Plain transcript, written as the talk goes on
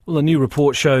Well, a new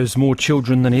report shows more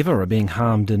children than ever are being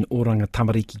harmed in Oranga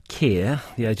Tamariki care.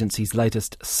 The agency's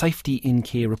latest Safety in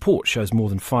Care report shows more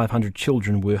than 500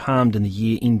 children were harmed in the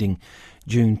year ending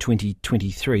June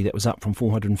 2023. That was up from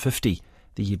 450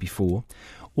 the year before.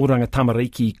 Oranga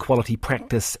Tamariki Quality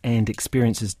Practice and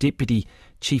Experience's Deputy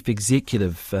Chief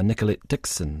Executive, Nicolette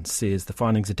Dickson, says the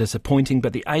findings are disappointing,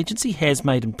 but the agency has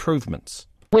made improvements.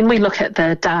 When we look at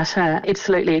the data,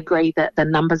 absolutely agree that the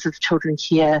numbers of children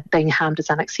here being harmed is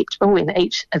unacceptable, and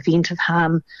each event of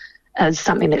harm is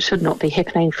something that should not be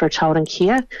happening for a child in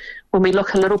care. When we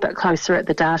look a little bit closer at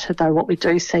the data, though, what we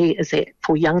do see is that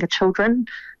for younger children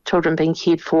being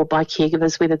cared for by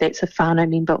caregivers, whether that's a whānau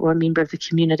member or a member of the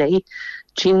community,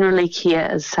 generally care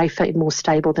is safer and more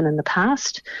stable than in the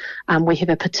past. We have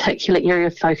a particular area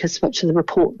of focus, which the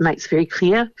report makes very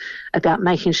clear, about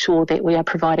making sure that we are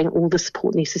providing all the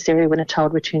support necessary when a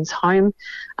child returns home.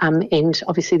 And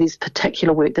obviously there's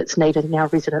particular work that's needed in our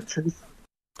residences.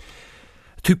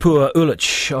 Tupua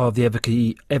Urlich of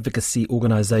the advocacy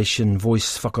organisation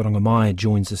VOYCE Whakarongo Mai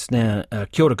joins us now.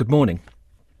 Kia ora, good morning.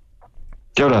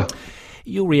 Kia ora.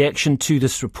 Your reaction to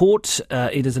this report,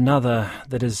 it is another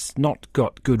that has not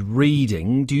got good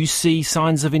reading. Do you see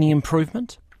signs of any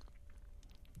improvement?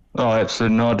 Oh,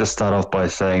 absolutely not. To start off by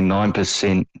saying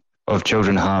 9% of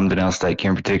children harmed in our state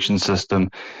care and protection system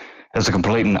is a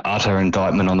complete and utter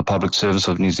indictment on the public service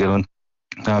of New Zealand.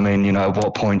 I mean, at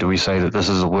what point do we say that this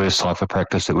is the worst type of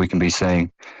practice that we can be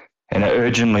seeing? And it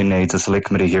urgently needs a select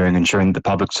committee hearing ensuring that the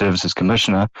Public Services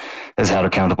Commissioner is held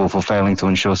accountable for failing to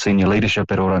ensure senior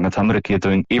leadership at Oranga Tamariki are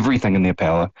doing everything in their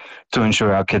power to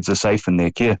ensure our kids are safe in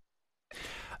their care.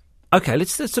 Okay,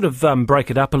 let's sort of break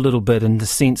it up a little bit in the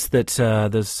sense that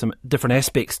there's some different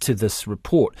aspects to this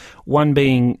report. One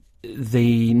being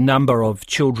the number of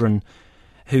children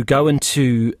who go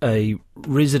into a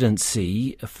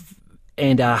residency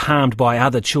and are harmed by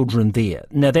other children there.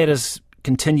 Now, that is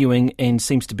continuing and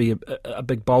seems to be a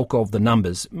big bulk of the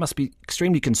numbers. It must be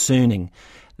extremely concerning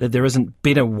that there isn't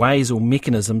better ways or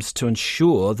mechanisms to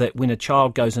ensure that when a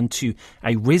child goes into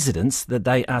a residence that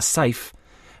they are safe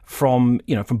from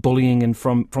bullying and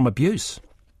from abuse.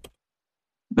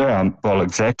 Yeah, well,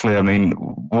 exactly. I mean,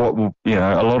 a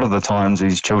lot of the times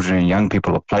these children and young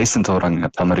people are placed into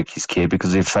Oranga Tamariki's care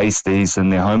because they've faced these in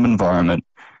their home environment.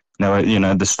 Now,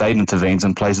 the state intervenes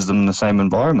and places them in the same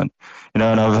environment. And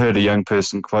I've heard a young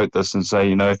person quote this and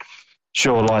say,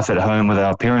 sure, life at home with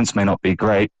our parents may not be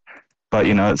great, but,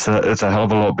 it's a hell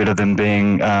of a lot better than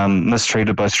being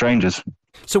mistreated by strangers.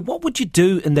 So what would you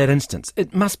do in that instance?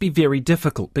 It must be very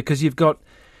difficult because you've got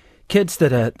kids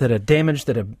that are damaged,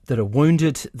 that are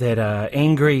wounded, that are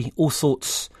angry, all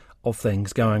sorts of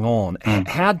things going on.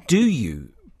 How do you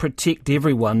protect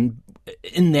everyone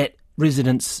in that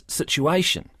residence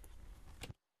situation?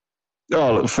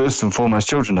 Oh, look, first and foremost,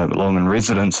 children don't belong in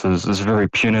residences. There's a very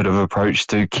punitive approach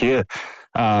to care.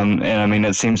 And I mean,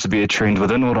 it seems to be a trend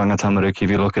within Oranga Tamariki if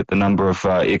you look at the number of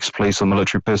ex-police or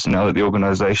military personnel that the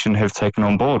organisation have taken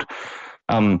on board.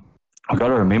 I've got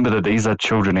to remember that these are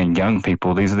children and young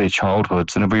people. These are their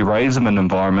childhoods. And if we raise them in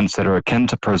environments that are akin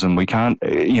to prison, we can't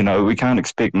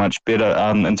expect much better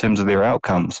in terms of their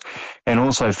outcomes. And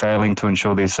also failing to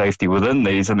ensure their safety within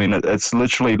these. I mean, it's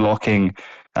literally locking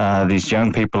these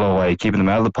young people away, keeping them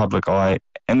out of the public eye,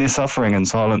 and they're suffering in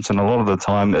silence, and a lot of the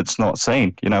time it's not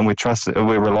seen.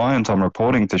 We're reliant on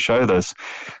reporting to show this.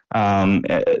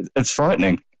 It's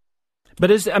frightening.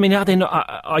 But are there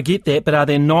not, I get that, but are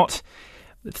there not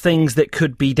things that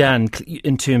could be done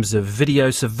in terms of video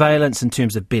surveillance, in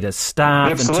terms of better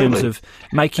staff, Absolutely. In terms of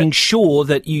making sure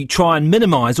that you try and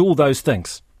minimise all those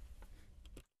things?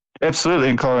 Absolutely,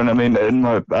 and Corin, I mean, in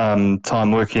my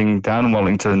time working down in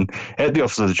Wellington at the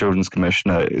Office of the Children's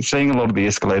Commissioner, seeing a lot of the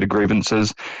escalated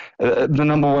grievances, the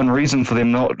number one reason for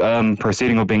them not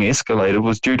proceeding or being escalated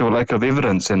was due to a lack of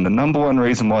evidence. And the number one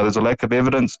reason why there's a lack of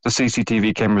evidence, the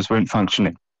CCTV cameras weren't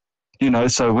functioning.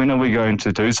 So when are we going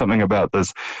to do something about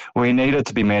this? We need it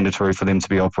to be mandatory for them to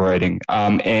be operating.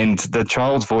 And the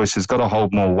child's voice has got to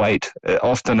hold more weight.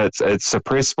 Often it's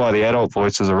suppressed by the adult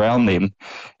voices around them.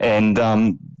 And,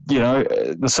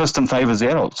 the system favours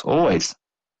the adults, always.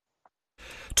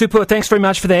 Tupua, thanks very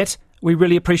much for that. We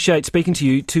really appreciate speaking to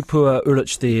you. Tupua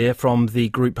Urlich there from the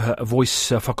group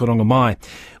VOYCE Whakarongo Mai,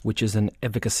 which is an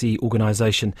advocacy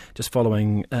organisation, just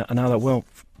following another,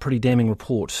 pretty damning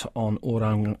report on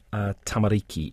Oranga Tamariki.